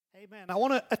Amen. I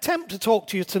want to attempt to talk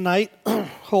to you tonight,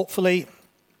 hopefully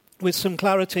with some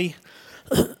clarity,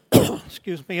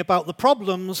 excuse me, about the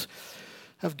problems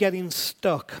of getting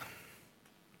stuck.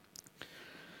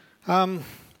 It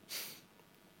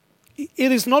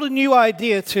is not a new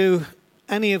idea to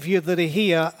any of you that are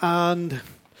here, and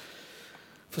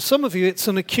for some of you it's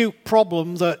an acute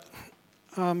problem that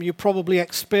you're probably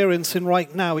experiencing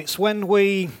right now. It's when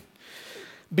we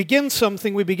begin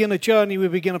something, we begin a journey, we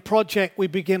begin a project, we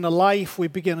begin a life, we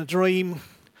begin a dream.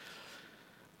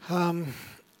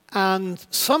 And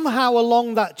somehow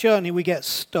along that journey we get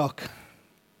stuck.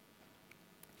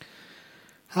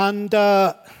 And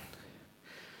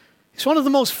it's one of the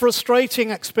most frustrating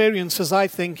experiences, I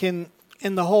think, in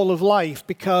the whole of life,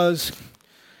 because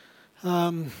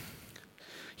you're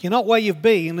not where you've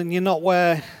been and you're not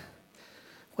where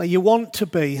you want to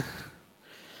be.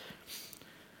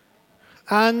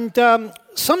 And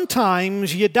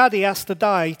sometimes your daddy has to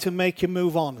die to make you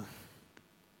move on.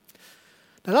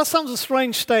 Now that sounds a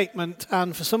strange statement,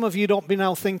 and for some of you don't be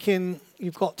now thinking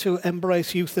you've got to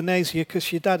embrace euthanasia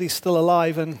because your daddy's still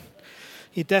alive and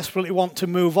you desperately want to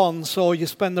move on, so you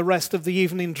spend the rest of the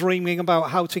evening dreaming about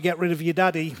how to get rid of your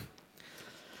daddy.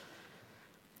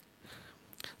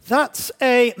 That's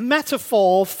a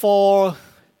metaphor for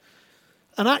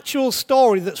an actual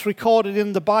story that's recorded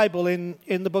in the Bible in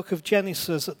the book of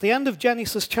Genesis. At the end of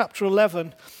Genesis chapter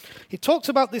 11, it talks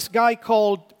about this guy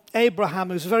called Abraham,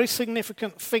 who's a very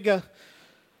significant figure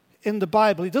in the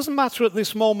Bible. It doesn't matter at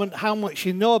this moment how much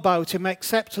you know about him,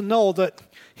 except to know that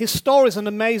his story is an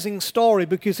amazing story,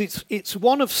 because it's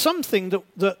one of something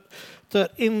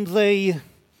that in the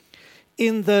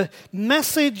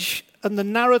message and the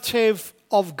narrative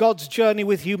of God's journey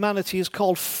with humanity is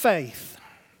called faith.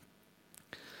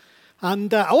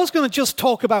 And I was going to just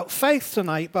talk about faith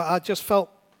tonight, but I just felt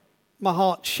my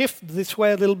heart shift this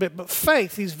way a little bit. But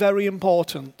faith is very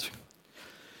important.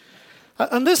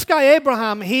 And this guy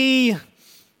Abraham, he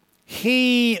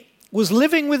was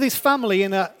living with his family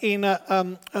in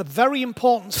a very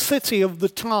important city of the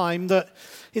time. That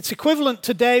its equivalent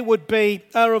today would be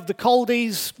Ur of the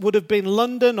Chaldees, would have been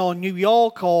London or New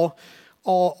York or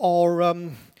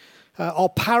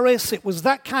Paris. It was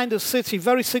that kind of city,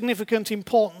 very significant,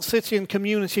 important city and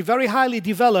community, very highly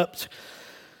developed.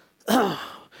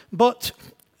 But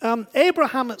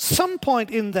Abraham at some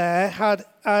point in there had,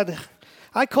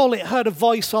 I call it, heard a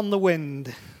voice on the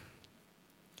wind.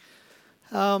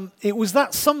 It was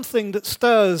that something that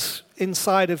stirs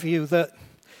inside of you, that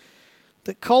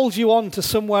calls you on to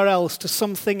somewhere else, to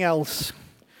something else,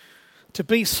 to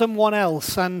be someone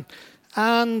else.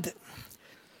 And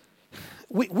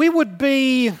we would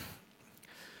be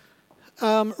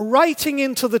writing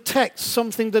into the text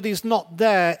something that is not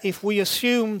there if we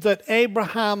assume that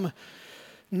Abraham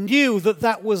knew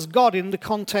that was God in the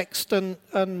context and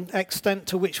extent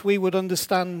to which we would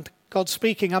understand God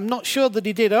speaking. I'm not sure that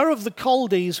he did. Ur of the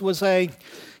Chaldees was a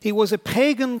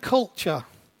pagan culture.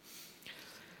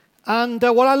 And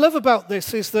what I love about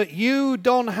this is that you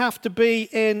don't have to be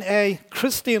in a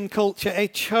Christian culture, a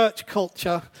church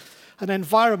culture, an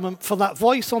environment for that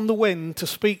voice on the wind to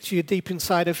speak to you deep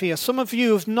inside of here. Some of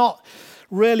you have not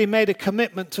really made a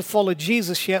commitment to follow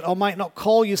Jesus yet, or might not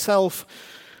call yourself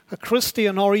a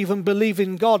Christian or even believe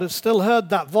in God, have still heard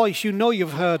that voice. You know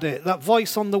you've heard it, that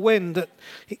voice on the wind, that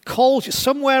it calls you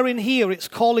somewhere in here. It's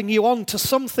calling you on to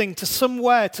something, to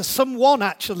somewhere, to someone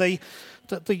actually,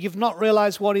 that you've not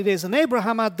realized what it is. And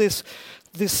Abraham had this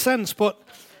sense, but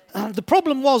the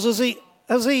problem was as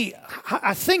he,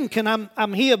 I think, and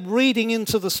I'm here reading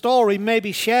into the story,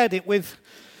 maybe shared it with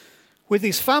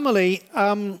his family,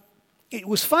 it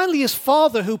was finally his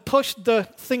father who pushed the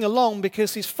thing along,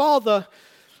 because his father,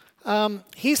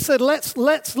 he said,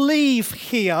 let's leave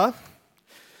here.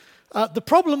 The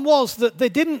problem was that they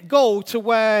didn't go to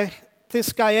where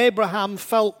this guy Abraham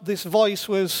felt this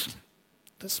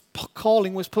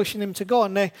calling was pushing him to go.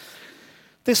 And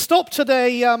they stopped at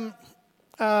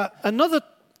another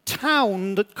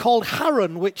town called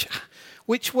Haran,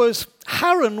 which was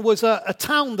a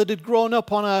town that had grown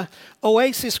up on a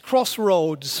oasis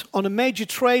crossroads on a major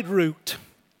trade route.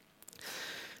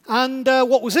 And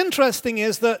what was interesting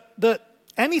is that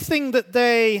anything that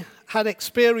they had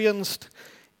experienced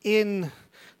in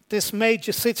this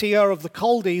major city Ur of the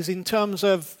Chaldees in terms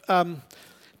of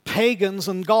pagans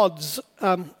and gods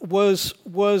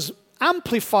was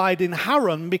amplified in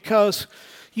Haran, because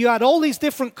you had all these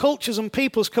different cultures and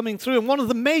peoples coming through, and one of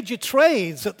the major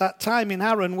trades at that time in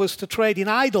Haran was to trade in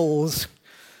idols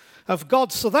of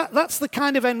gods. So that's the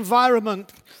kind of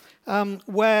environment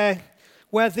where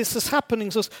where this is happening.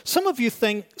 So some of you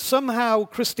think somehow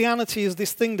Christianity is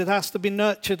this thing that has to be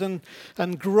nurtured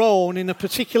and grown in a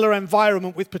particular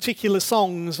environment with particular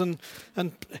songs.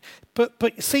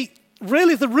 But see,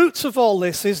 really the roots of all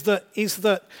this is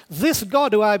that this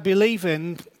God who I believe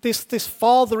in, this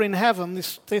Father in heaven,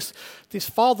 this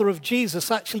Father of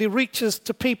Jesus actually reaches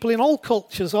to people in all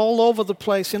cultures, all over the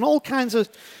place, in all kinds of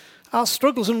our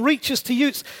struggles, and reaches to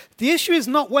you. The issue is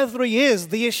not whether he is.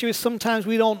 The issue is sometimes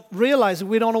we don't realize it.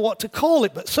 We don't know what to call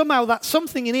it. But somehow that's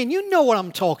something in here. And you know what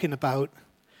I'm talking about.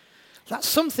 That's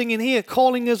something in here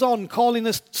calling us on, calling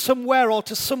us somewhere or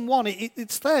to someone.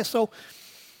 It's there. So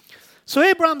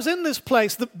Abraham's in this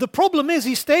place. The problem is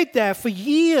he stayed there for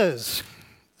years.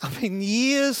 I mean,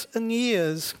 years and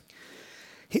years.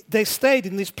 They stayed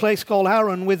in this place called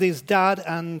Haran with his dad,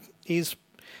 and his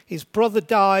brother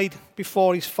died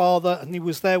before his father, and he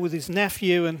was there with his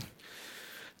nephew, and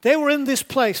they were in this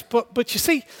place. But you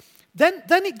see, then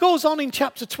it goes on in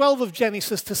chapter 12 of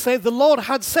Genesis to say, the Lord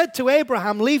had said to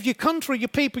Abraham, leave your country, your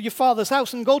people, your father's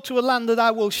house, and go to a land that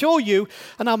I will show you,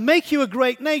 and I'll make you a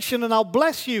great nation, and I'll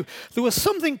bless you. There was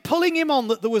something pulling him on,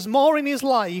 that there was more in his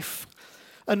life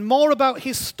and more about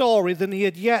his story than he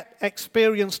had yet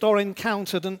experienced or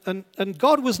encountered. And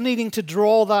God was needing to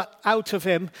draw that out of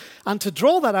him. And to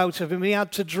draw that out of him, he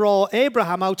had to draw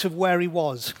Abraham out of where he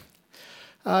was.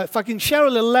 If I can share a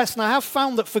little lesson, I have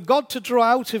found that for God to draw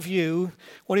out of you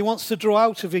what he wants to draw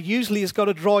out of you, usually he's got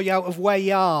to draw you out of where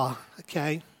you are,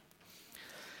 okay?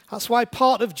 That's why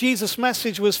part of Jesus'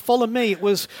 message was, follow me. It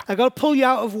was, I've got to pull you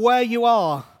out of where you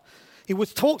are. He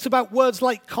talked about words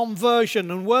like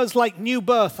conversion and words like new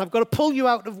birth. I've got to pull you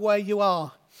out of where you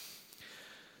are.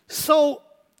 So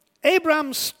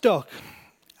Abraham's stuck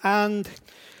and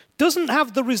doesn't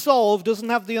have the resolve, doesn't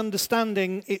have the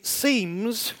understanding, it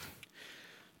seems,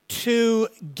 to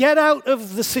get out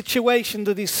of the situation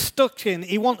that he's stuck in.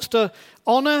 He wants to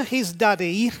honor his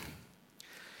daddy.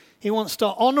 He wants to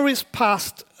honor his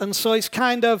past. And so he's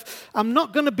kind of, I'm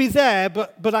not going to be there,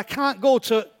 but I can't go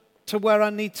to where I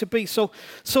need to be. So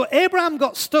Abraham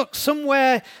got stuck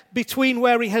somewhere between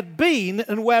where he had been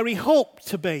and where he hoped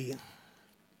to be.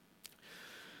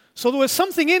 So there was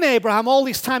something in Abraham all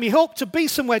this time. He hoped to be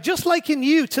somewhere, just like in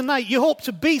you tonight. You hope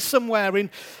to be somewhere in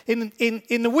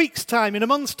a week's time, in a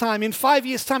month's time, in 5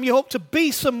 years' time. You hope to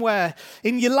be somewhere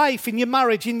in your life, in your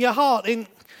marriage, in your heart.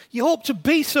 You hope to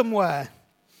be somewhere.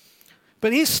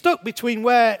 But he's stuck between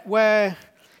where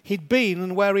he'd been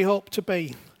and where he hoped to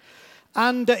be.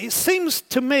 And it seems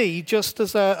to me, just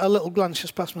as a little glance,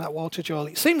 just pass me that water, Joel.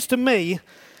 It seems to me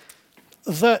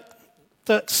that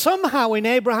somehow in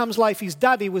Abraham's life, his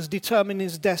daddy was determining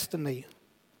his destiny.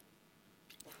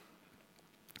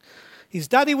 His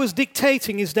daddy was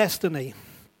dictating his destiny.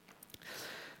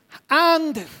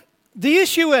 And the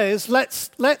issue is,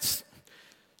 let's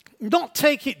not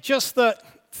take it just that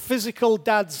physical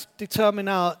dads determine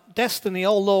our destiny,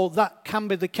 although that can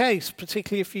be the case,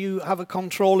 particularly if you have a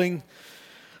controlling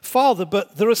father.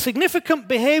 But there are significant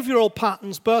behavioral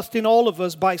patterns birthed in all of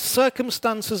us by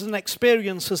circumstances and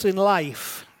experiences in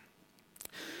life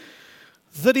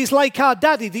that is like our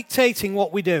daddy dictating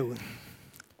what we do.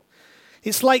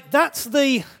 It's like that's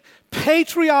the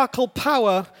patriarchal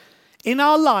power in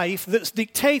our life that's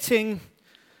dictating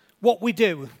what we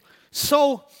do.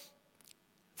 So,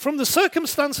 from the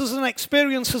circumstances and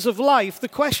experiences of life, the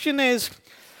question is,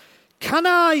 can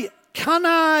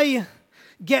I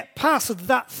get past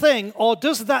that thing, or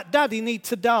does that daddy need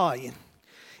to die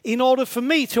in order for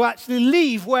me to actually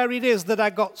leave where it is that I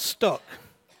got stuck?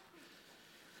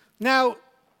 Now,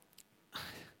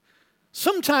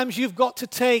 sometimes you've got to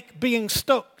take being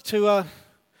stuck to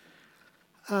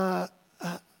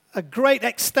a great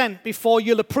extent before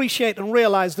you'll appreciate and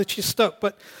realize that you're stuck.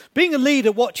 But being a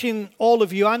leader, watching all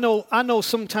of you, I know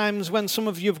sometimes when some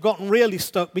of you have gotten really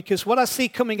stuck, because what I see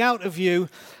coming out of you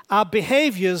are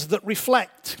behaviors that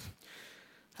reflect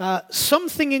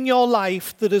something in your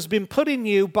life that has been put in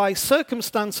you by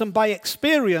circumstance and by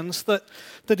experience that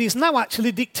is now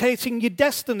actually dictating your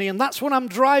destiny. And that's what I'm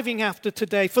driving after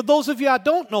today. For those of you I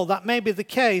don't know, that may be the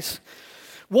case.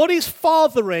 What is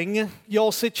fathering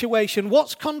your situation?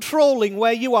 What's controlling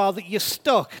where you are that you're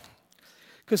stuck?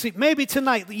 Because it may be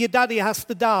tonight that your daddy has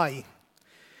to die.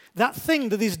 That thing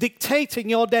that is dictating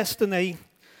your destiny,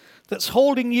 that's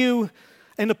holding you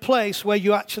in a place where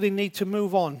you actually need to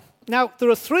move on. Now, there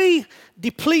are 3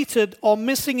 depleted or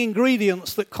missing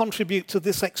ingredients that contribute to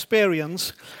this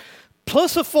experience,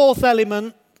 plus a 4th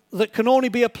element that can only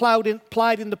be applied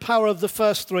in the power of the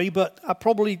first 3, but I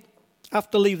probably have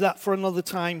to leave that for another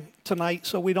time tonight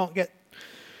so we don't get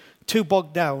too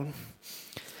bogged down.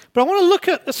 But I want to look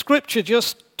at the scripture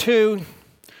just to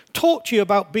talk to you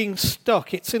about being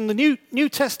stuck. It's in the New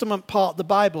Testament part of the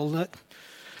Bible,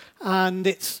 and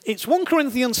it's 1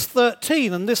 Corinthians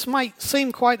 13, and this might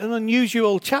seem quite an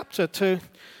unusual chapter to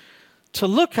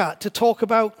look at, to talk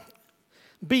about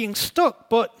being stuck.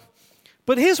 But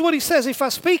here's what he says: if I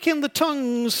speak in the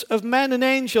tongues of men and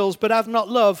angels, but have not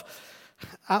love,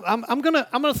 I'm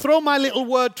gonna throw my little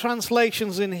word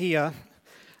translations in here.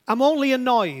 I'm only a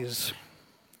noise,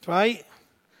 right?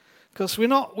 Because we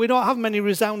don't have many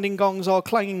resounding gongs or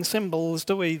clanging cymbals,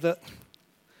 do we?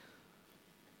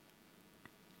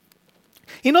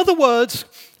 In other words,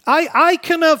 I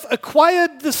can have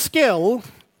acquired the skill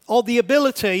or the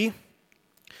ability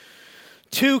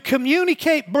to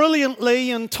communicate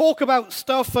brilliantly and talk about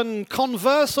stuff and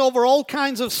converse over all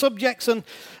kinds of subjects and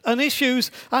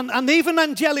issues, and even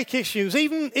angelic issues,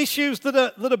 even issues that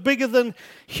are bigger than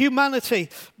humanity.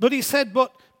 But he said,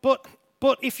 but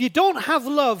if you don't have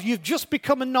love, you've just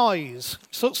become a noise.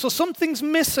 So something's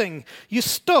missing. You're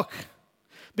stuck.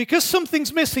 Because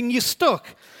something's missing, you're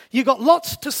stuck. You've got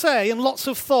lots to say and lots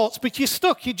of thoughts, but you're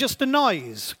stuck. You're just a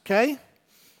noise, okay?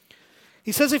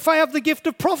 He says, if I have the gift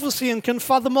of prophecy and can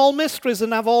fathom all mysteries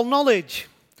and have all knowledge.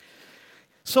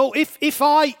 So if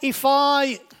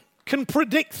I can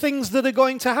predict things that are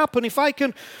going to happen, if I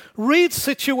can read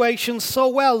situations so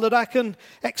well that I can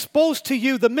expose to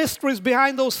you the mysteries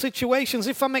behind those situations,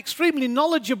 if I'm extremely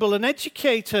knowledgeable and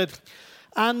educated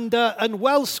and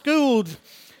well-schooled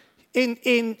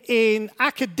in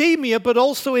academia, but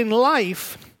also in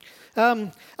life,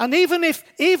 and even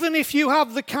if you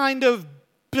have the kind of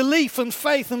belief and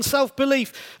faith and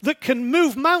self-belief that can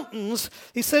move mountains,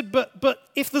 he said, but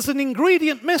if there's an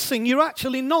ingredient missing, you're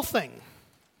actually nothing.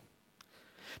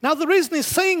 Now, the reason he's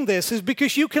saying this is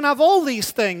because you can have all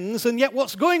these things, and yet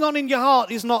what's going on in your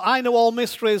heart is not, I know all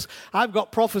mysteries, I've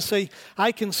got prophecy,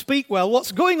 I can speak well.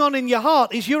 What's going on in your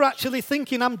heart is you're actually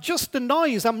thinking, I'm just a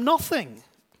noise, I'm nothing.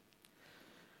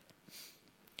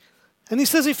 And he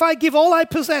says, if I give all I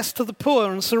possess to the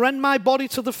poor and surrender my body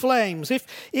to the flames,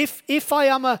 if I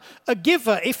am a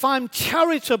giver, if I'm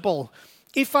charitable,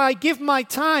 if I give my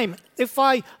time, if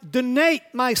I donate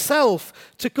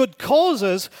myself to good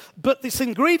causes, but this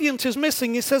ingredient is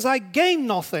missing, he says, I gain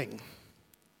nothing.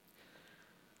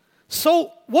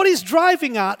 So what he's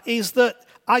driving at is that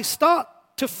I start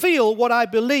to feel what I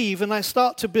believe, and I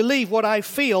start to believe what I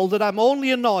feel, that I'm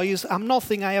only a noise, I'm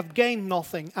nothing, I have gained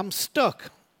nothing, I'm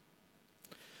stuck.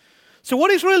 So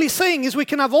what he's really saying is we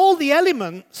can have all the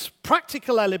elements,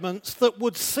 practical elements, that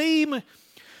would seem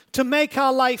to make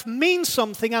our life mean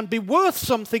something and be worth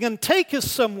something and take us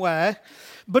somewhere,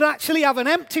 but actually have an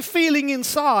empty feeling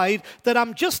inside that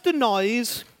I'm just a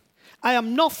noise, I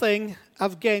am nothing,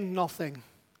 I've gained nothing.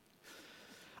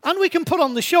 And we can put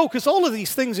on the show, because all of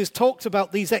these things is talked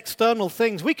about, these external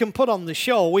things. We can put on the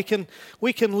show. We can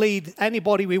lead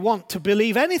anybody we want to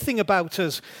believe anything about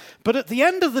us. But at the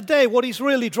end of the day, what he's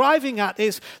really driving at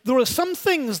is there are some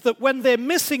things that when they're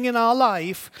missing in our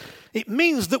life, it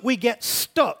means that we get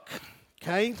stuck,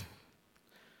 okay?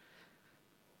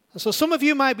 So some of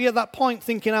you might be at that point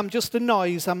thinking, I'm just a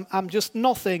noise, I'm just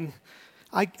nothing.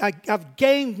 I've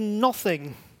gained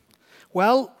nothing.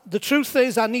 Well, the truth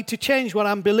is I need to change what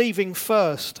I'm believing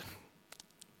first.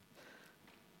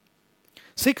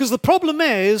 See, because the problem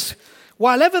is,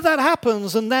 while ever that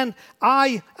happens, and then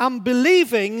I am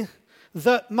believing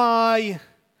that my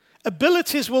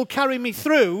abilities will carry me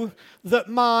through, that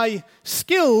my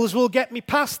skills will get me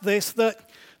past this, that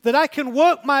I can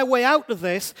work my way out of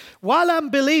this, while I'm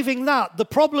believing that, the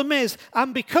problem is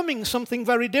I'm becoming something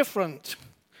very different.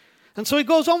 And so he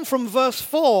goes on from verse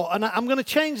 4, and I'm going to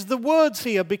change the words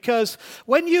here, because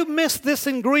when you miss this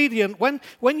ingredient, when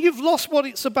you've lost what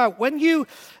it's about, when you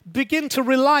begin to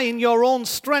rely on your own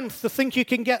strength to think you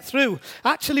can get through,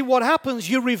 actually what happens,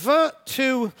 you revert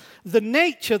to the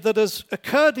nature that has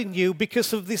occurred in you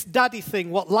because of this daddy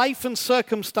thing. What life and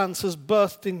circumstances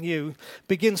birthed in you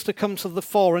begins to come to the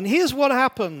fore. And here's what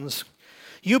happens.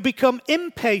 You become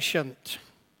impatient.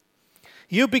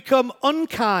 You become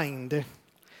unkind.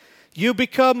 You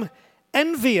become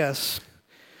envious.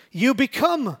 You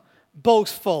become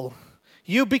boastful.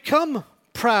 You become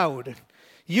proud.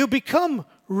 You become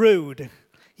rude.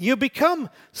 You become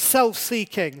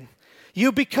self-seeking.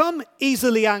 You become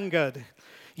easily angered.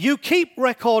 You keep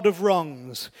record of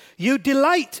wrongs. You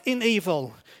delight in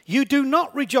evil. You do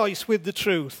not rejoice with the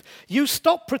truth. You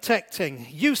stop protecting.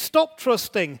 You stop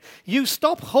trusting. You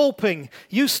stop hoping.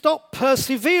 You stop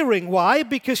persevering. Why?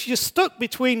 Because you're stuck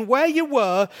between where you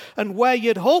were and where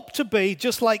you'd hoped to be,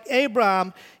 just like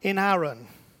Abraham in Haran.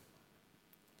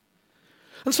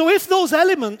 And so if those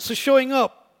elements are showing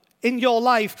up in your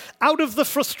life out of the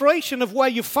frustration of where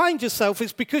you find yourself,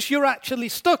 it's because you're actually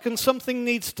stuck and something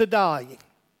needs to die.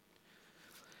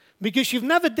 Because you've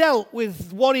never dealt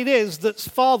with what it is that's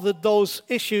fathered those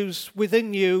issues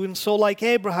within you. And so like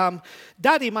Abraham,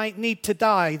 Daddy might need to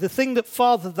die. The thing that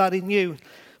fathered that in you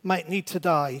might need to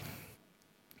die.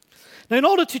 Now, in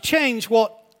order to change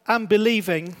what I'm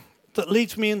believing that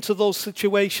leads me into those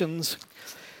situations,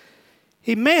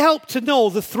 it may help to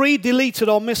know the 3 deleted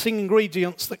or missing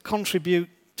ingredients that contribute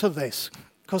to this.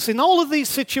 Because in all of these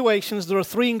situations, there are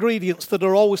 3 ingredients that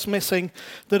are always missing,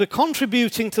 that are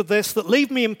contributing to this, that leave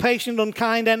me impatient,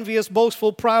 unkind, envious,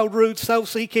 boastful, proud, rude,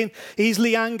 self-seeking,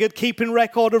 easily angered, keeping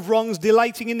record of wrongs,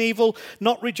 delighting in evil,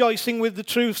 not rejoicing with the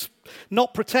truth,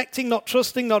 not protecting, not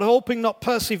trusting, not hoping, not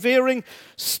persevering,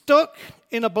 stuck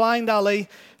in a blind alley.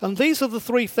 And these are the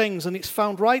 3 things, and it's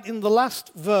found right in the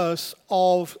last verse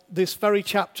of this very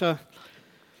chapter.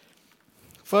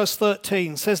 Verse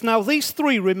 13 says, "Now these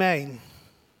 3 remain."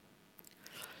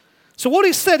 So what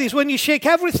is said is when you shake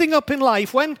everything up in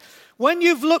life, when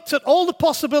you've looked at all the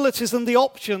possibilities and the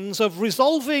options of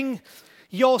resolving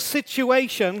your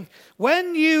situation,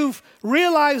 when you've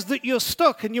realized that you're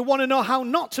stuck and you want to know how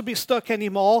not to be stuck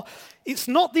anymore, it's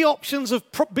not the options of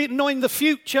knowing the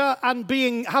future and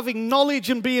having knowledge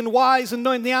and being wise and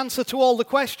knowing the answer to all the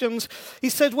questions. He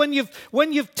said when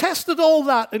you've tested all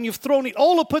that and you've thrown it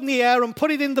all up in the air and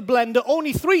put it in the blender,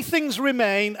 only 3 things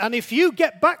remain. And if you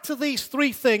get back to these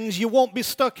 3 things, you won't be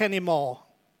stuck anymore.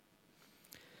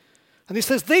 And he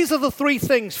says these are the 3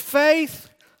 things: faith,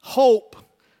 hope,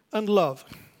 and love.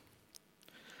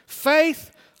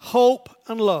 Faith, hope,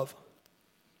 and love.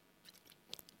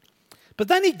 But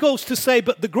then he goes to say,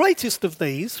 but the greatest of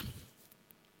these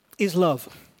is love.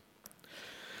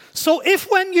 So if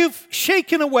when you've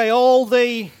shaken away all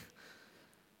the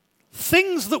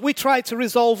things that we try to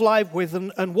resolve life with,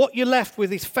 and what you're left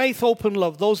with is faith, hope, and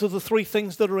love, those are the 3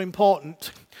 things that are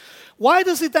important. Why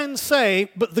does he then say,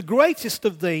 but the greatest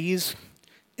of these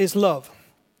is love?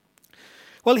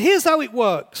 Well, here's how it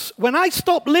works. When I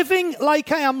stop living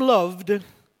like I am loved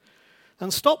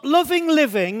and stop loving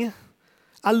living,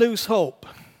 I lose hope.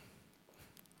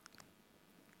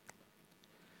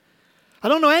 I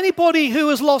don't know anybody who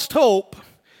has lost hope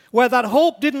where that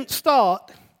hope didn't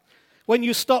start when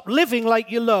you stop living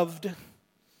like you loved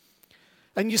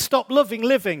and you stop loving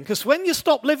living. Because when you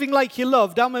stop living like you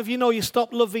loved, how many of you know you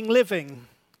stop loving living?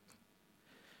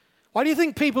 Why do you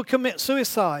think people commit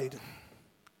suicide?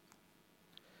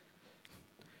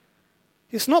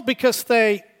 It's not because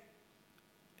they,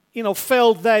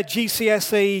 failed their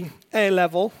GCSE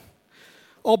A-level,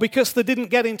 or because they didn't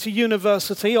get into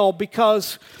university, or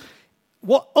because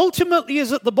what ultimately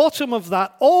is at the bottom of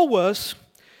that always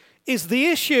is the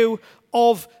issue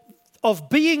of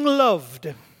being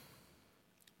loved.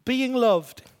 Being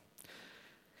loved.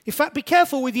 In fact, be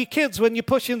careful with your kids when you're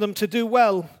pushing them to do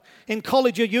well in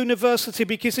college or university,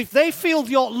 because if they feel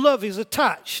your love is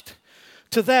attached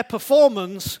to their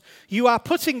performance, you are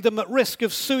putting them at risk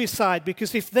of suicide.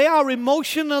 Because if they are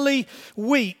emotionally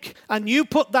weak and you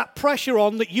put that pressure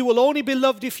on that you will only be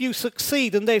loved if you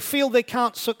succeed, and they feel they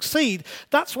can't succeed,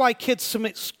 that's why kids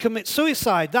commit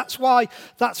suicide. That's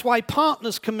why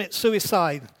partners commit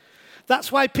suicide.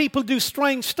 That's why people do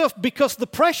strange stuff, because the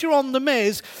pressure on them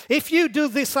is, if you do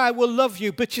this, I will love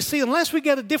you. But you see, unless we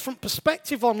get a different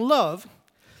perspective on love,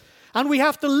 and we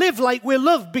have to live like we're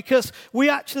loved because we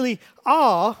actually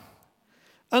are.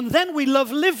 And then we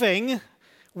love living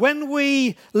when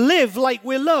we live like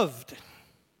we're loved.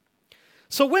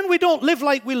 So when we don't live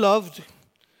like we're loved,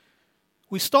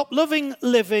 we stop loving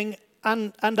living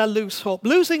and I lose hope.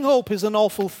 Losing hope is an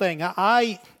awful thing.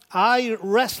 I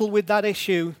wrestle with that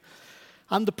issue.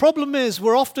 And the problem is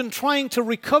we're often trying to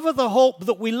recover the hope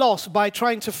that we lost by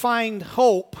trying to find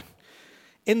hope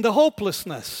in the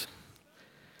hopelessness.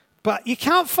 But you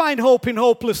can't find hope in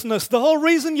hopelessness. The whole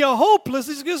reason you're hopeless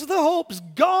is because the hope's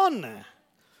gone.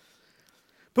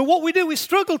 But what we do is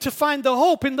struggle to find the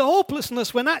hope in the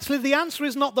hopelessness when actually the answer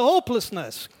is not the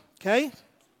hopelessness. Okay?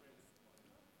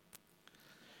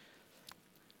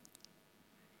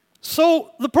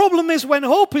 So the problem is when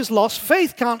hope is lost,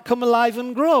 faith can't come alive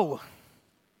and grow.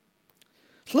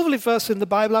 It's a lovely verse in the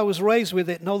Bible. I was raised with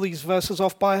it, know these verses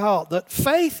off by heart. That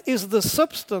faith is the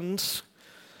substance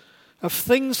of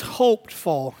things hoped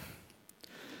for,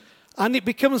 and it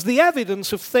becomes the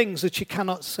evidence of things that you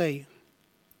cannot see.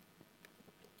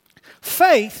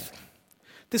 Faith,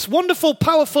 this wonderful,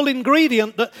 powerful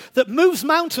ingredient that moves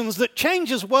mountains, that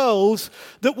changes worlds,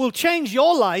 that will change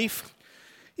your life,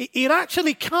 it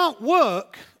actually can't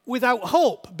work without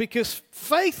hope, because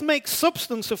faith makes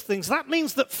substance of things. That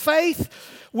means that faith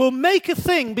will make a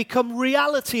thing become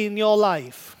reality in your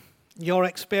life, your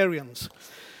experience.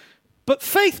 But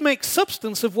faith makes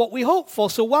substance of what we hope for.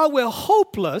 So while we're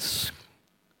hopeless,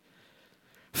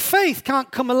 faith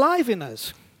can't come alive in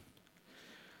us.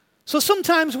 So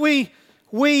sometimes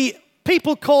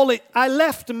people call it, I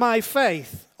left my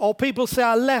faith, or people say,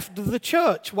 I left the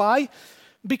church. Why?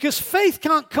 Because faith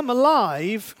can't come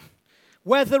alive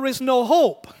where there is no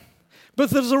hope. But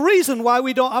there's a reason why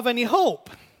we don't have any hope.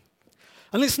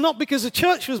 And it's not because a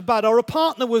church was bad, or a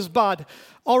partner was bad,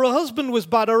 or a husband was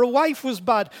bad, or a wife was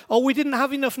bad, or we didn't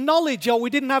have enough knowledge, or we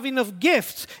didn't have enough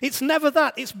gifts. It's never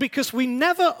that. It's because we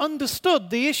never understood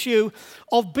the issue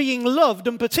of being loved,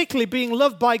 and particularly being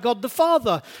loved by God the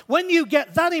Father. When you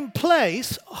get that in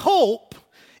place, hope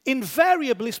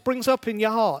invariably springs up in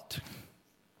your heart.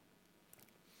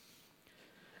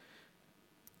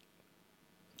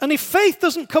 And if faith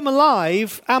doesn't come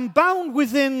alive, I'm bound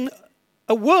within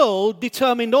a world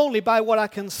determined only by what I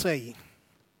can see.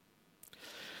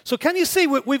 So can you see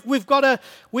we've got a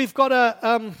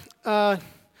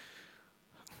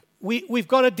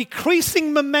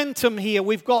decreasing momentum here.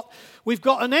 We've got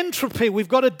an entropy. We've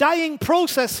got a dying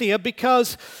process here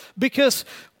because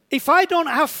if I don't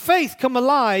have faith come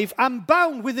alive, I'm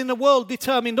bound within a world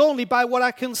determined only by what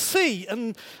I can see.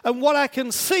 And what I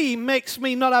can see makes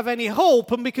me not have any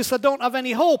hope. And because I don't have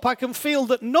any hope, I can feel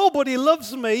that nobody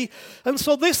loves me. And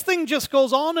so this thing just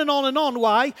goes on and on and on.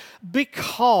 Why?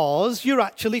 Because you're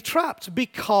actually trapped.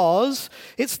 Because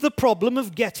it's the problem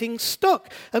of getting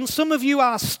stuck. And some of you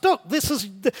are stuck. This is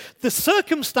the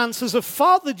circumstances have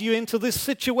fathered you into this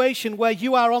situation where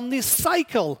you are on this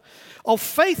cycle of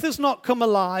faith has not come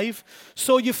alive,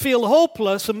 so you feel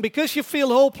hopeless, and because you feel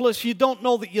hopeless, you don't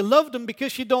know that you're loved, and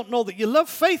because you don't know that you're loved,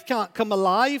 faith can't come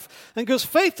alive, and because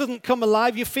faith doesn't come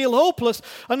alive, you feel hopeless,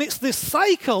 and it's this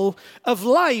cycle of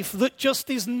life that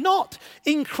just is not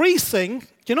increasing.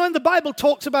 You know, when the Bible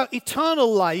talks about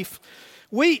eternal life,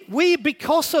 we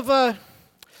because of a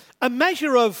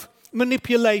measure of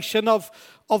manipulation of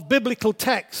biblical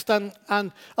text and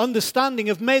understanding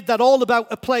have made that all about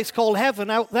a place called heaven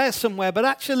out there somewhere. But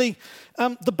actually,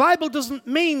 the Bible doesn't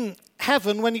mean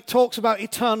heaven when it talks about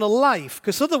eternal life,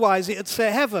 because otherwise it would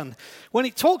say heaven. When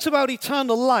it talks about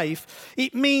eternal life,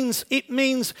 it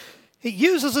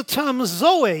uses a term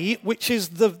zoe, which is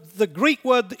the Greek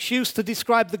word that's used to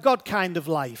describe the God kind of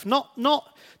life, not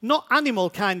animal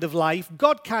kind of life,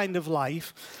 God kind of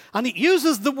life. And it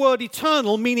uses the word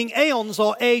eternal, meaning aeons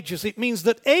or ages. It means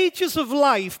that ages of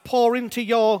life pour into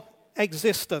your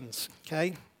existence,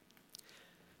 okay?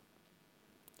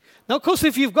 Now, of course,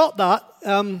 if you've got that,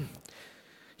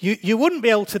 you wouldn't be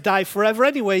able to die forever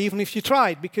anyway, even if you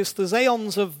tried, because there's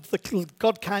aeons of the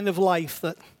God kind of life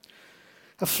that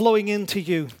are flowing into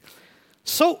you.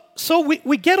 So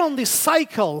we get on this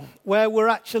cycle where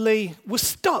we're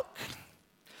stuck.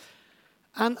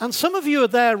 And some of you are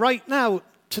there right now,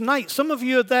 tonight. Some of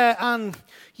you are there and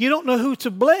you don't know who to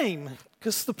blame.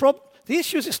 Because the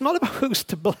issue is it's not about who's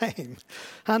to blame.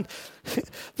 And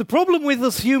the problem with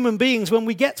us human beings, when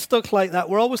we get stuck like that,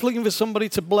 we're always looking for somebody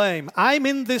to blame. I'm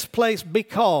in this place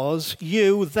because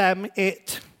you, them,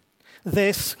 it,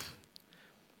 this.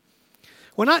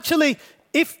 When actually,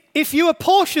 if you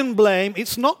apportion blame,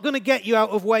 it's not going to get you out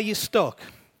of where you're stuck.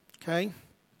 Okay?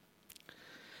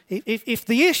 If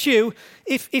the issue,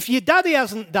 if your daddy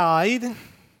hasn't died,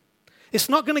 it's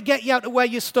not going to get you out of where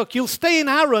you're stuck. You'll stay in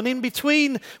Haran in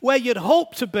between where you'd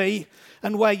hoped to be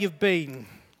and where you've been.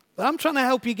 But I'm trying to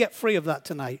help you get free of that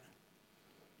tonight.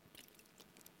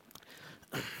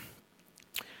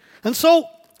 And so,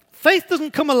 faith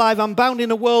doesn't come alive. I'm bound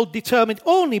in a world determined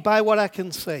only by what I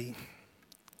can see.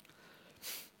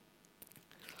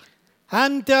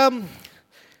 And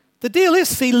the deal is,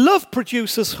 see, love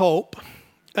produces hope.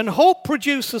 And hope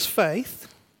produces faith.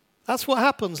 That's what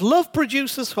happens. Love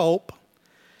produces hope,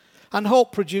 and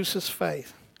hope produces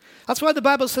faith. That's why the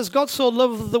Bible says God so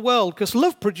loved the world, because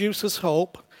love produces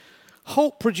hope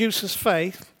produces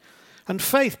faith, and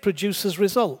faith produces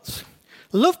results.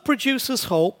 Love produces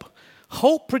hope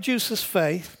produces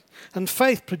faith, and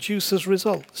faith produces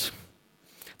results.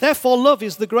 Therefore, love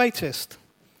is the greatest.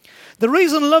 The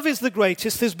reason love is the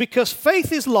greatest is because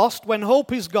faith is lost when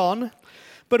hope is gone,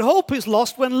 but hope is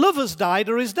lost when love has died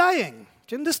or is dying.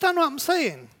 Do you understand what I'm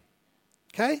saying?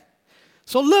 Okay?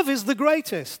 So love is the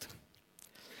greatest.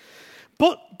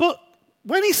 But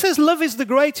when he says love is the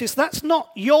greatest, that's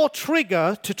not your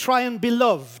trigger to try and be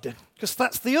loved, because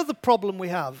that's the other problem we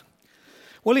have.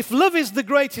 Well, if love is the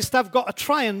greatest, I've got to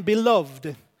try and be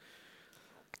loved.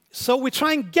 So we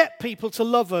try and get people to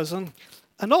love us.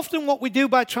 And often what we do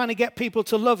by trying to get people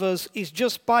to love us is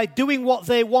just by doing what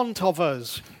they want of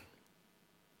us.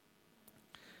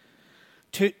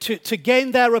 To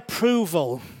gain their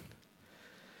approval.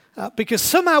 Because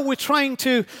somehow we're trying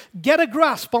to get a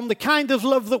grasp on the kind of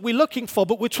love that we're looking for,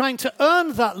 but we're trying to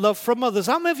earn that love from others.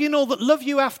 How many of you know that love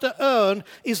you have to earn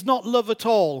is not love at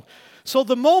all? So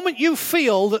the moment you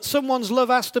feel that someone's love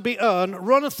has to be earned,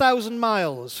 run 1,000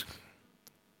 miles.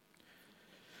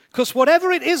 Because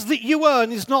whatever it is that you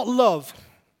earn is not love.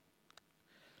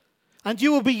 And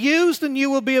you will be used and you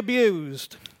will be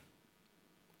abused.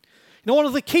 You know, one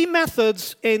of the key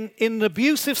methods in an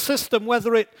abusive system,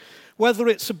 whether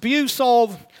it's abuse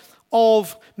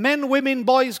of men, women,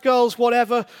 boys, girls,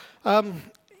 whatever,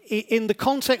 in the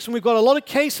context, and we've got a lot of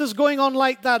cases going on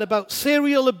like that about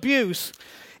serial abuse,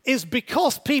 is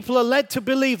because people are led to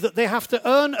believe that they have to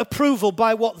earn approval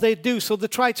by what they do. So they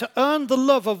try to earn the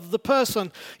love of the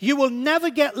person. You will never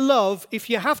get love if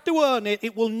you have to earn it.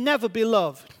 It will never be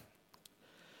love.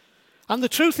 And the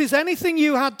truth is, anything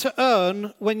you had to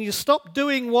earn, when you stop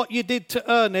doing what you did to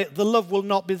earn it, the love will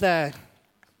not be there.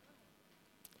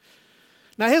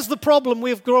 Now here's the problem.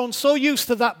 We've grown so used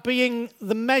to that being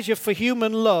the measure for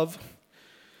human love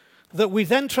that we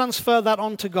then transfer that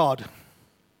onto God.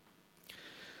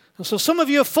 And so some of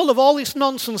you are full of all this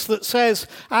nonsense that says,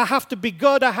 I have to be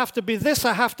good, I have to be this,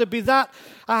 I have to be that,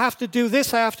 I have to do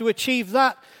this, I have to achieve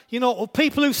that. You know,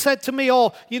 people who said to me,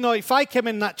 if I came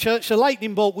in that church, a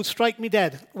lightning bolt would strike me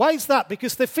dead. Why is that?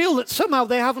 Because they feel that somehow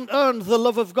they haven't earned the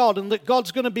love of God and that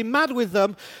God's going to be mad with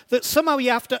them, that somehow you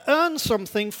have to earn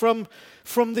something from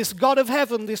this God of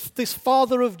heaven, this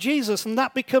Father of Jesus, and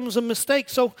that becomes a mistake.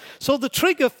 So the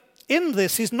trigger in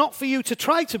this is not for you to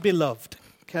try to be loved.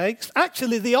 Okay? It's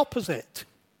actually the opposite.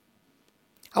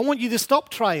 I want you to stop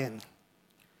trying.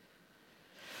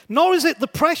 Nor is it the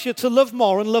pressure to love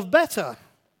more and love better.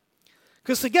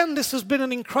 Because again, this has been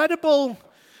an incredible,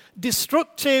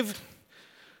 destructive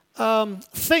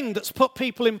thing that's put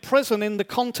people in prison in the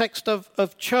context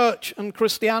of church and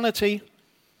Christianity.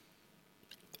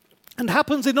 And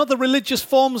happens in other religious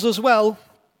forms as well.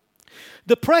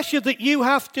 The pressure that you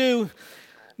have to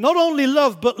not only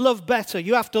love, but love better.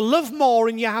 You have to love more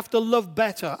and you have to love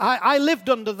better. I lived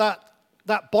under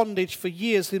that bondage for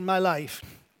years in my life.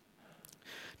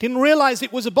 Didn't realize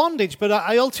it was a bondage, but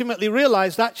I ultimately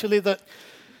realized actually that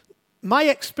my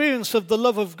experience of the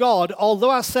love of God,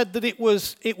 although I said that it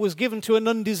was given to an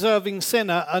undeserving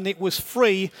sinner and it was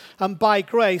free and by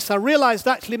grace, I realized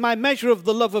actually my measure of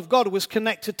the love of God was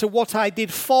connected to what I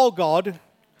did for God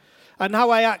and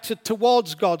how I acted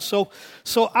towards God. So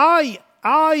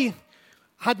I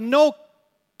had no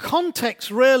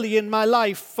context really in my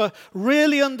life for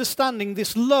really understanding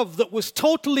this love that was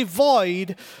totally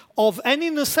void of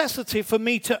any necessity for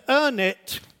me to earn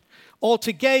it or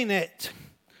to gain it.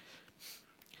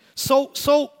 So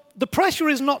the pressure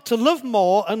is not to love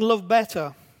more and love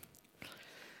better.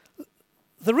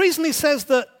 The reason he says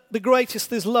that the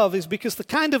greatest is love is because the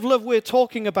kind of love we're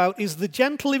talking about is the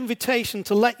gentle invitation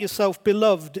to let yourself be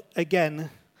loved again.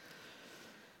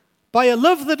 By a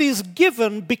love that is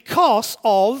given because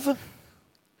of,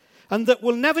 and that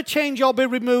will never change or be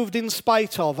removed in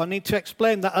spite of. I need to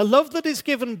explain that. A love that is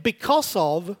given because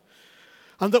of,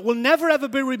 and that will never ever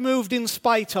be removed in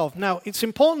spite of. Now, it's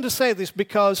important to say this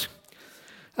because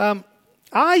I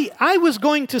was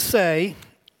going to say,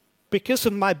 because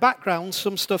of my background,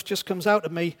 some stuff just comes out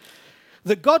of me,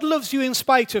 that God loves you in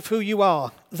spite of who you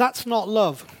are. That's not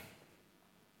love.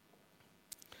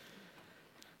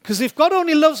 Because if God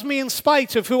only loves me in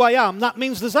spite of who I am, that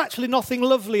means there's actually nothing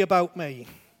lovely about me.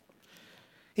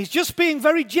 He's just being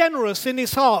very generous in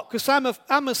his heart because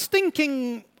I'm a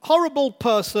stinking, horrible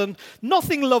person,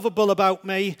 nothing lovable about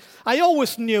me. I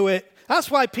always knew it.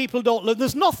 That's why people don't love.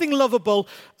 There's nothing lovable,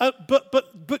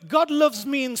 but God loves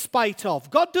me in spite of.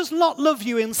 God does not love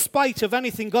you in spite of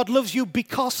anything. God loves you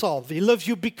because of. He loves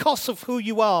you because of who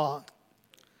you are.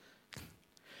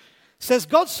 It says,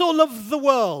 God so loved the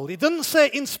world. He doesn't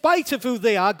say in spite of who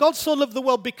they are. God so loved the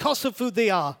world because of who they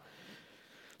are.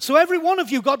 So every one of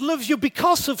you, God loves you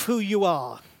because of who you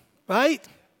are. Right?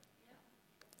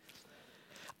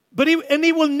 But he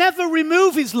will never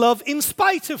remove his love in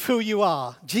spite of who you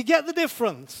are. Do you get the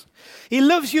difference? He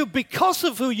loves you because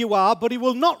of who you are, but he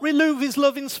will not remove his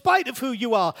love in spite of who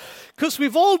you are. Because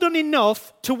we've all done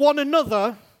enough to one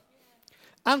another,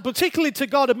 and particularly to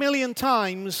God 1,000,000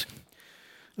 times,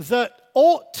 that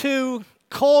ought to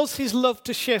cause his love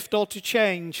to shift or to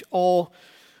change or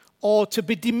to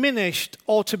be diminished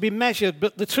or to be measured.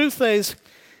 But the truth is,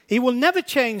 he will never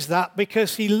change that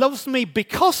because he loves me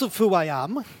because of who I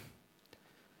am.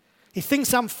 He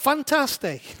thinks I'm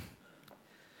fantastic.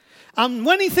 And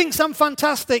when he thinks I'm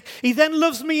fantastic, he then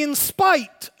loves me in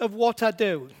spite of what I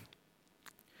do.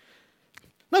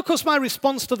 Now, of course, my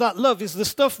response to that love is the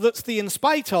stuff that's the in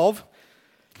spite of.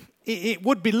 It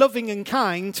would be loving and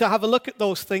kind to have a look at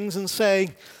those things and say,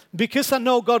 because I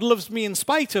know God loves me in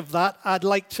spite of that, I'd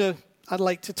like to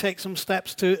take some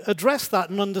steps to address that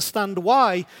and understand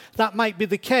why that might be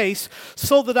the case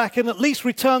so that I can at least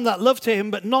return that love to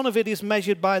him, but none of it is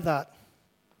measured by that.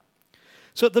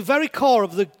 So at the very core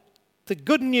of the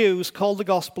good news called the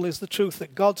gospel is the truth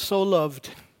that God so loved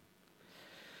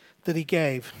that he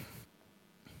gave.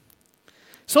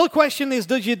 So the question is,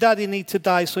 does your daddy need to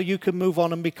die so you can move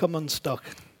on and become unstuck?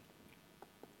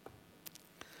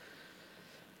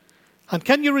 And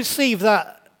can you receive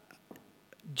that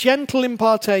gentle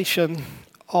impartation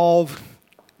of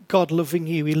God loving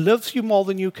you? He loves you more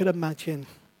than you could imagine.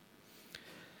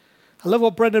 I love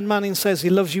what Brendan Manning says. He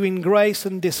loves you in grace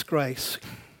and disgrace.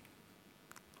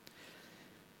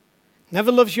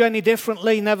 Never loves you any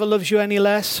differently, never loves you any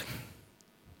less.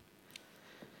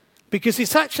 Because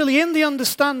it's actually in the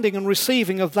understanding and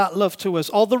receiving of that love to us,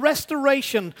 or the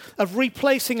restoration of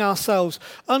replacing ourselves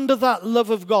under that love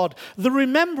of God, the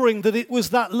remembering that it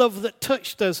was that love that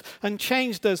touched us and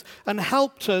changed us and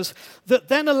helped us, that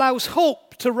then allows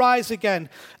hope to rise again.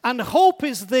 And hope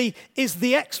is the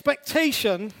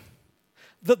expectation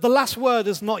that the last word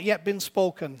has not yet been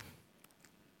spoken.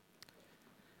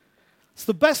 It's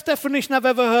the best definition I've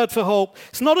ever heard for hope.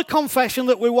 It's not a confession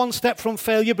that we're one step from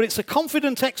failure, but it's a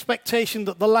confident expectation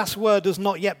that the last word has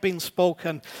not yet been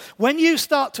spoken. When you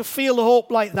start to feel hope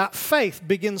like that, faith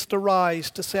begins to rise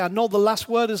to say, I know the last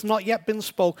word has not yet been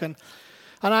spoken,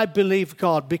 and I believe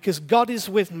God, because God is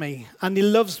with me, and he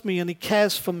loves me, and he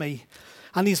cares for me,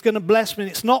 and he's going to bless me.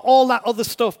 And it's not all that other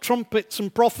stuff, trumpets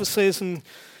and prophecies and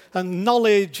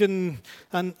knowledge and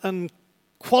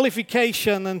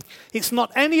qualification, and it's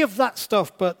not any of that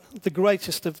stuff, but the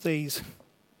greatest of these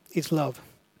is love.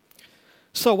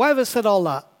 So why have I said all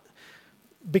that?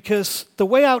 Because the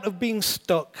way out of being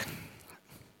stuck,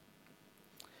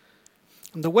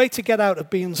 and the way to get out of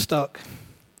being stuck,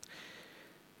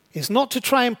 is not to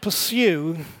try and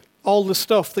pursue all the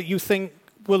stuff that you think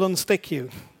will unstick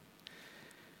you.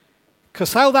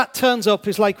 Because how that turns up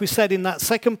is, like we said in that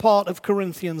second part of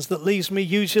Corinthians, that leaves me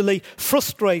usually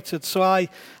frustrated. So I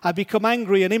become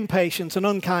angry and impatient and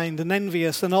unkind and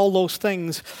envious and all those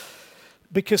things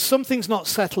because something's not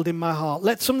settled in my heart.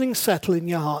 Let something settle in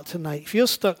your heart tonight. If you're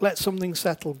stuck, let something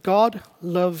settle. God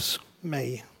loves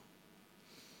me.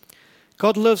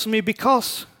 God loves me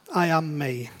because I am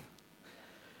me.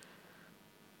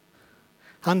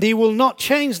 And he will not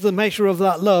change the measure of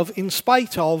that love in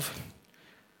spite of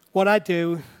what I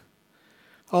do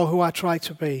or who I try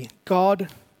to be. God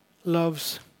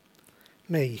loves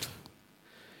me.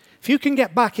 If you can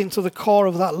get back into the core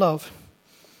of that love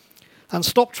and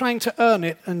stop trying to earn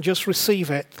it and just receive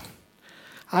it,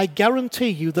 I guarantee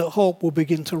you that hope will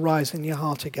begin to rise in your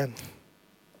heart again.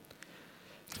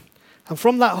 And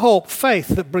from that hope, faith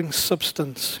that brings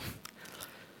substance.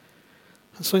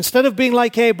 And so instead of being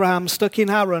like Abraham, stuck in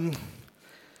Haran,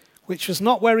 which was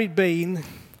not where he'd been,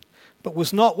 but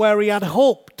was not where he had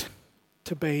hoped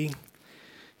to be,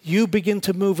 you begin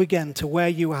to move again to where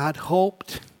you had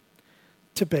hoped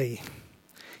to be.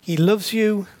 He loves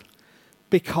you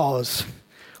because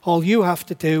all you have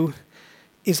to do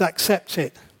is accept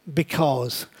it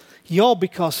because. Your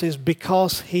because is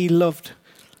because he loved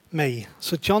me.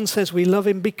 So John says we love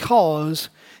him because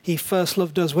he first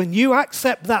loved us. When you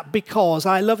accept that because,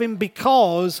 I love him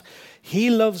because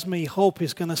he loves me, hope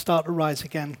is going to start to rise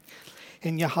again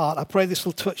in your heart. I pray this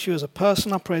will touch you as a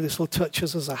person. I pray this will touch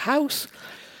us as a house,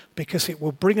 because it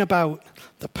will bring about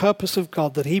the purpose of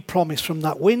God that he promised from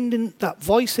that wind, that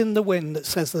voice in the wind that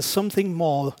says there's something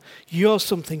more, you're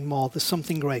something more, there's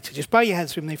something greater. Just bow your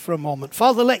heads with me for a moment.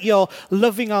 Father, let your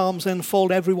loving arms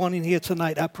enfold everyone in here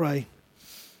tonight, I pray.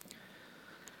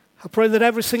 I pray that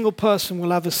every single person will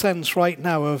have a sense right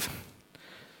now of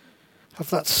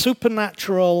that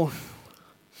supernatural,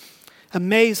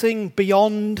 amazing,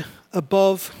 beyond,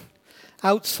 above,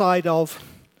 outside of,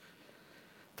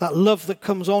 that love that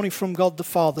comes only from God the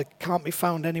Father, can't be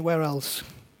found anywhere else.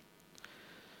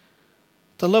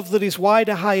 The love that is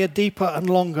wider, higher, deeper, and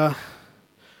longer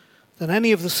than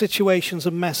any of the situations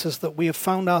and messes that we have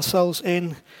found ourselves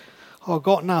in or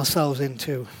gotten ourselves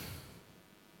into.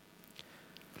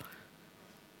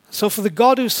 So for the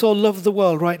God who so loved the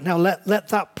world right now, let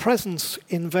that presence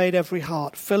invade every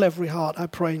heart, fill every heart, I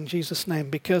pray in Jesus' name.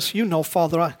 Because you know,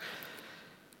 Father,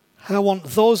 I want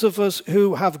those of us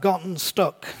who have gotten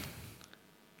stuck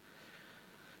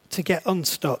to get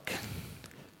unstuck.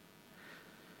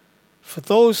 For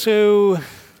those who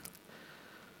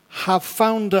have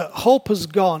found that hope has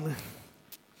gone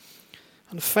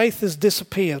and faith has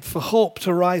disappeared, for hope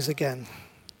to rise again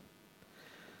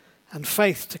and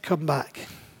faith to come back.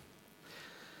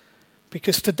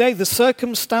 Because today the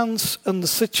circumstance and the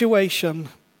situation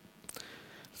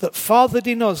that fathered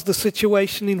in us the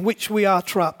situation in which we are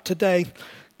trapped today,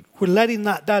 we're letting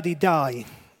that daddy die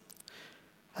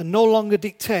and no longer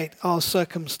dictate our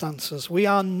circumstances. We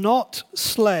are not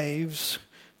slaves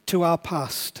to our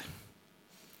past,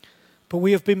 but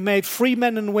we have been made free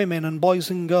men and women and boys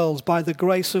and girls by the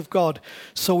grace of God,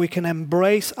 so we can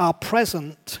embrace our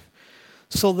present,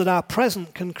 so that our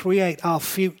present can create our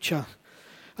future,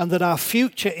 and that our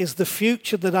future is the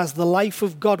future that has the life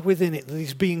of God within it, that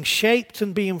is being shaped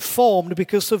and being formed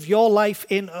because of your life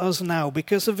in us now,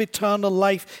 because of eternal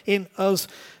life in us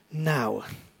now.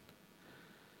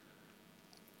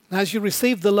 As you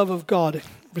receive the love of God,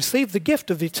 receive the gift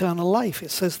of eternal life.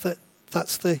 It says that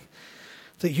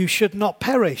that you should not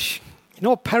perish. You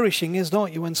know what perishing is,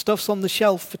 don't you? When stuff's on the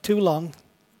shelf for too long,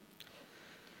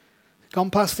 gone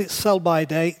past its sell-by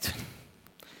date,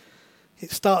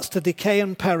 it starts to decay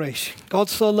and perish. God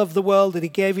so loved the world that he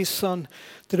gave his Son,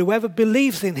 that whoever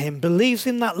believes in him, believes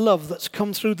in that love that's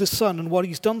come through the Son and what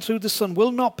he's done through the Son,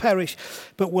 will not perish,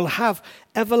 but will have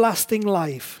everlasting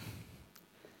life.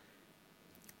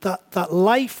 That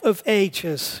life of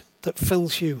ages that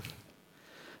fills you.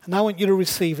 And I want you to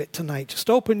receive it tonight. Just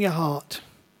open your heart.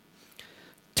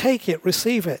 Take it,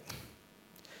 receive it.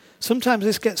 Sometimes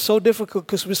this gets so difficult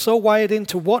because we're so wired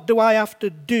into what do I have to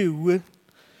do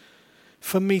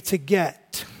for me to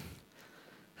get?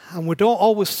 And we don't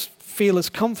always feel as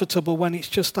comfortable when it's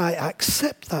just I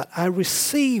accept that, I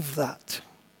receive that,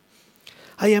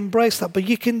 I embrace that. But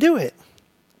you can do it.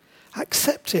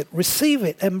 Accept it, receive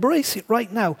it, embrace it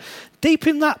right now. Deep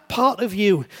in that part of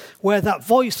you where that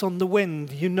voice on the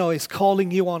wind, you know, is calling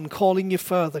you on, calling you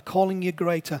further, calling you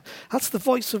greater. That's the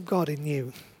voice of God in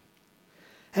you.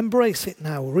 Embrace it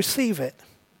now, receive it.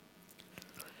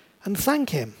 And thank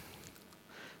him.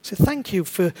 So thank you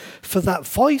for that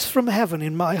voice from heaven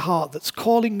in my heart that's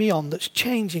calling me on, that's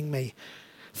changing me.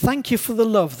 Thank you for the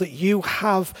love that you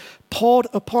have poured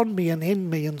upon me and in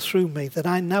me and through me that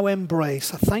I now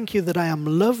embrace. I thank you that I am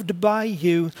loved by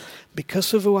you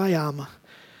because of who I am.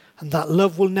 And that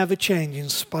love will never change in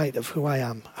spite of who I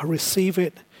am. I receive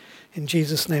it in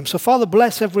Jesus' name. So Father,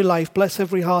 bless every life, bless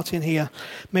every heart in here.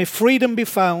 May freedom be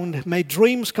found, may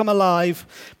dreams come alive,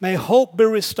 may hope be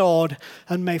restored,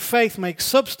 and may faith make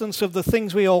substance of the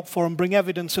things we hope for and bring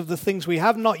evidence of the things we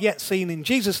have not yet seen. In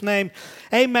Jesus' name,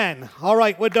 amen. All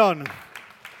right, we're done.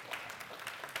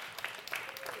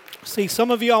 See some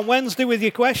of you on Wednesday with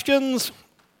your questions,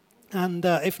 and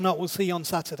if not, we'll see you on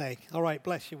Saturday. All right,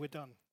 bless you, we're done.